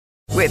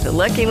With the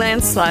Lucky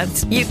Land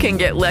Slots, you can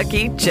get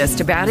lucky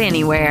just about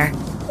anywhere.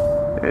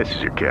 This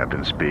is your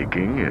captain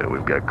speaking.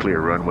 We've got clear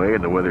runway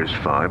and the weather's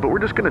fine, but we're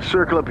just going to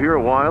circle up here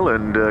a while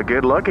and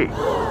get lucky.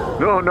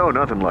 No,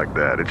 nothing like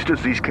that. It's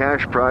just these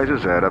cash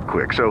prizes add up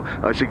quick. So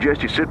I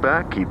suggest you sit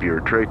back, keep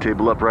your tray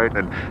table upright,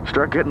 and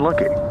start getting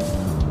lucky.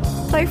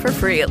 Play for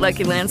free at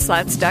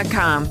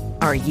LuckyLandSlots.com.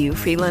 Are you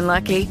feeling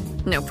lucky?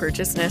 No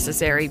purchase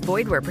necessary.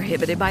 Void where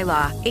prohibited by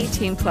law.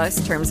 18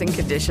 plus terms and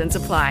conditions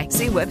apply.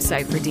 See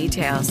website for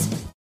details.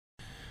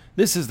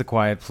 This is the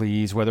Quiet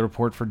Please weather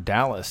report for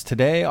Dallas.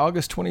 Today,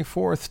 August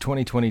 24th,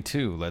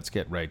 2022. Let's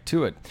get right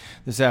to it.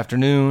 This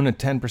afternoon, a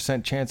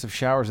 10% chance of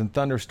showers and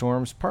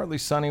thunderstorms, partly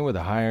sunny with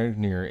a high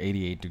near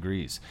 88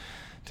 degrees.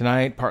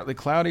 Tonight, partly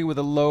cloudy with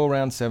a low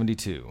around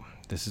 72.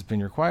 This has been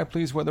your Quiet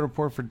Please weather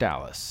report for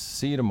Dallas.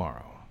 See you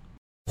tomorrow.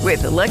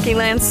 With the Lucky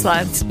Land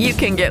Slots, you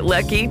can get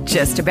lucky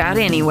just about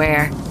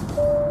anywhere.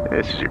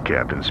 This is your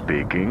captain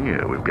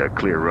speaking. We've got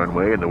clear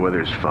runway and the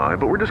weather's fine,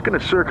 but we're just going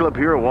to circle up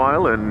here a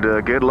while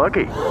and get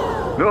lucky.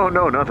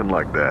 No, nothing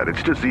like that.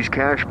 It's just these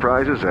cash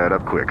prizes add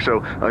up quick. So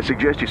I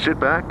suggest you sit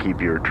back,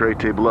 keep your tray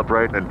table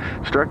upright, and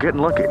start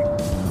getting lucky.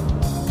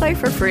 Play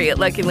for free at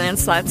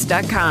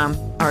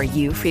LuckyLandSlots.com. Are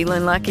you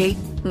feeling lucky?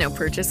 No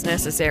purchase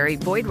necessary.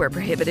 Void where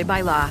prohibited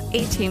by law.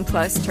 18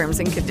 plus terms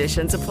and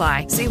conditions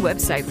apply. See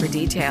website for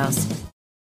details.